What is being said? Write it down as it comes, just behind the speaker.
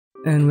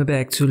And we're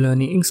back to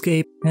learning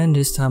Inkscape, and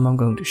this time I'm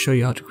going to show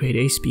you how to create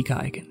a speaker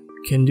icon.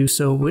 You can do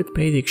so with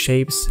basic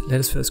shapes. Let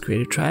us first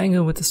create a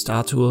triangle with the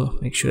star tool.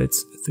 Make sure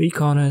it's 3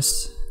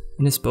 corners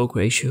and the spoke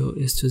ratio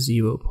is to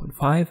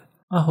 0.5.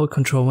 I'll hold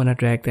Ctrl when I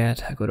drag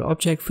that. I go to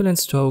Object, Fill and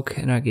Stroke,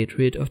 and I get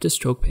rid of the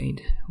stroke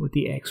paint with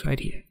the X right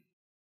here.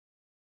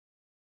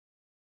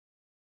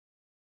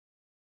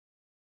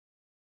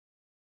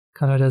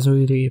 Color doesn't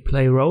really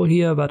play a role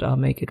here, but I'll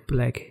make it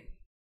black.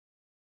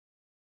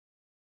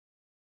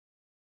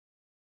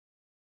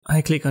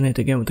 I click on it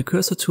again with the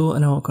cursor tool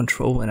and I hold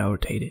Ctrl when I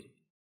rotate it.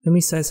 Let me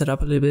size it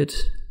up a little bit.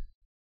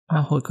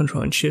 I'll hold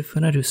Ctrl and Shift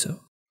when I do so.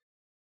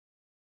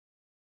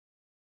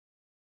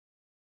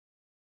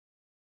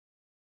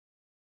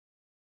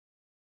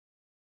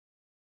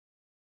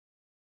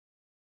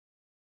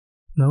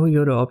 Now we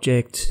go to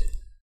Object.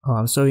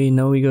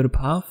 Now we go to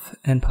Path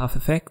and Path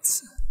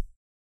Effects.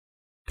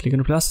 Click on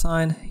the plus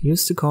sign,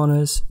 use the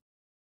corners.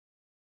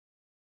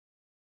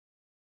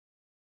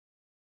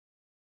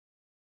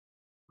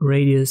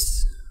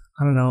 Radius,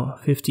 I don't know,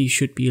 50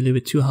 should be a little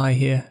bit too high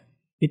here.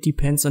 It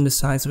depends on the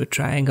size of a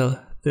triangle.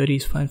 30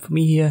 is fine for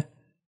me here.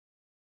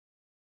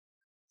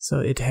 So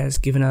it has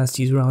given us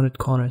these rounded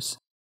corners.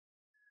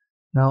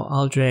 Now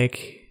I'll drag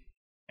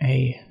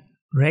a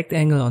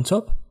rectangle on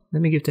top.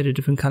 Let me give that a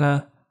different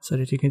color so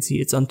that you can see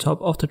it's on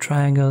top of the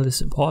triangle. This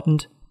is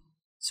important.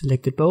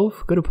 Select it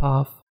both, go to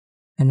Path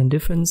and then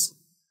Difference.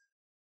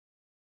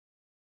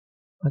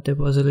 But that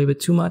was a little bit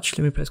too much.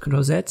 Let me press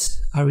Ctrl Z.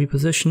 I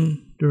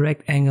reposition the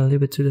rectangle a little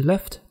bit to the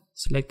left.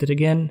 Select it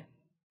again.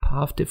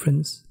 Path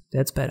Difference.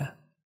 That's better.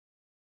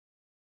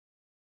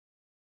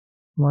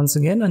 Once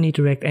again, I need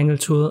the rectangle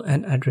tool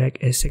and I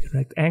drag a second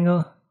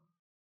rectangle.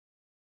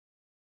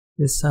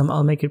 This time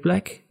I'll make it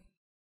black.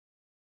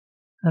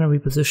 And I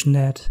reposition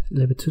that a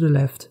little bit to the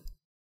left.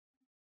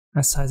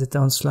 I size it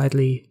down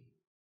slightly.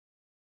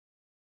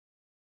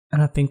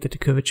 And I think that the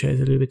curvature is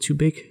a little bit too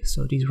big.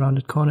 So these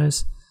rounded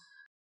corners.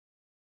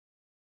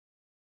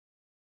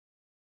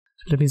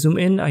 Let me zoom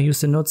in, I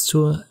use the nodes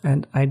tool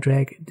and I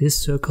drag this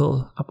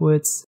circle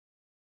upwards.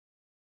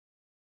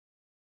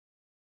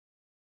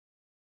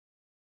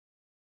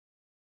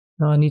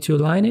 Now I need to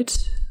align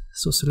it,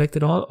 so select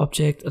it all,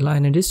 Object,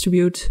 Align and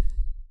Distribute.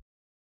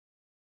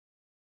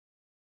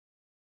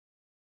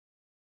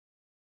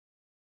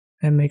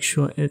 And make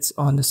sure it's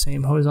on the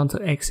same horizontal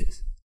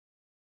axis.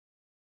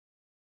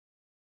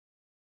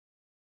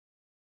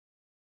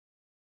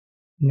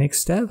 Next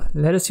step,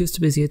 let us use the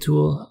Bezier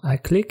tool. I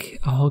click,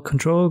 I hold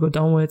Ctrl, go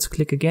downwards,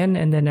 click again,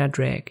 and then I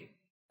drag.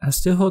 I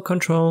still hold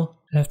Ctrl,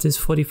 I have this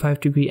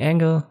 45-degree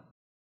angle,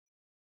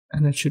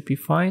 and that should be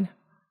fine.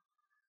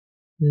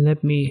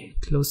 Let me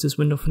close this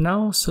window for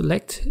now,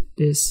 select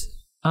this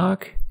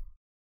arc,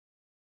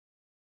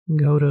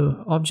 go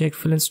to Object,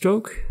 Fill and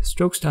Stroke,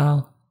 Stroke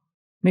Style,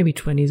 maybe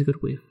 20 is a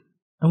good width.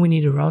 And we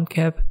need a round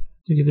cap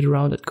to give it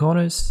rounded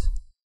corners.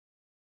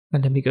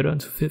 And let me go down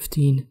to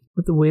 15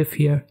 with the width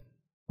here.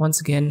 Once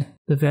again,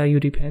 the value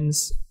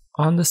depends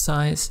on the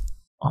size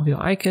of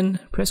your icon.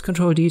 Press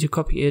Ctrl D to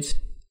copy it.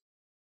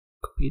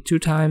 Copy it 2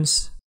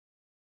 times.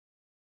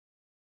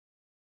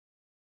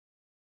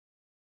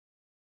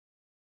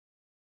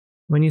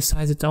 When you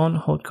size it down,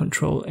 hold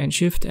Ctrl and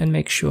Shift and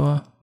make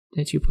sure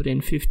that you put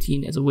in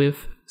 15 as a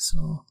width.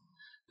 So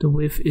the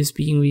width is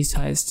being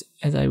resized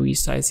as I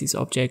resize these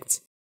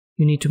objects.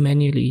 You need to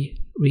manually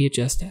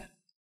readjust that.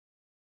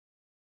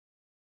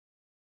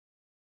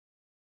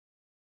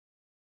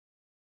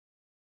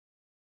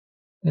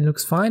 It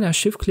looks fine. I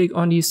shift click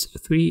on these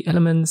 3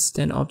 elements,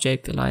 then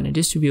Object, Align and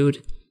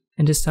Distribute.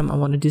 And this time I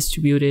want to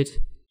distribute it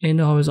in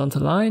the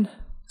horizontal line.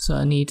 So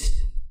I need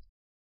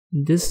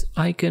this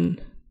icon.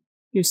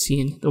 You've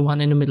seen the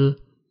one in the middle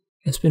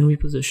has been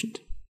repositioned.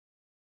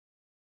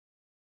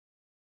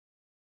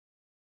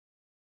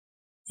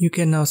 You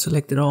can now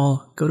select it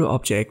all, go to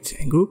Object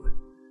and Group.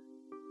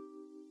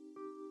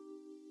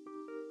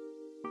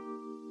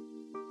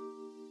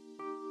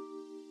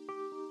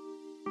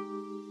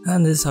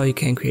 And this is how you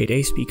can create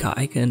a speaker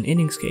icon in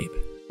Inkscape.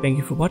 Thank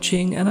you for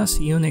watching and I'll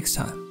see you next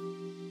time.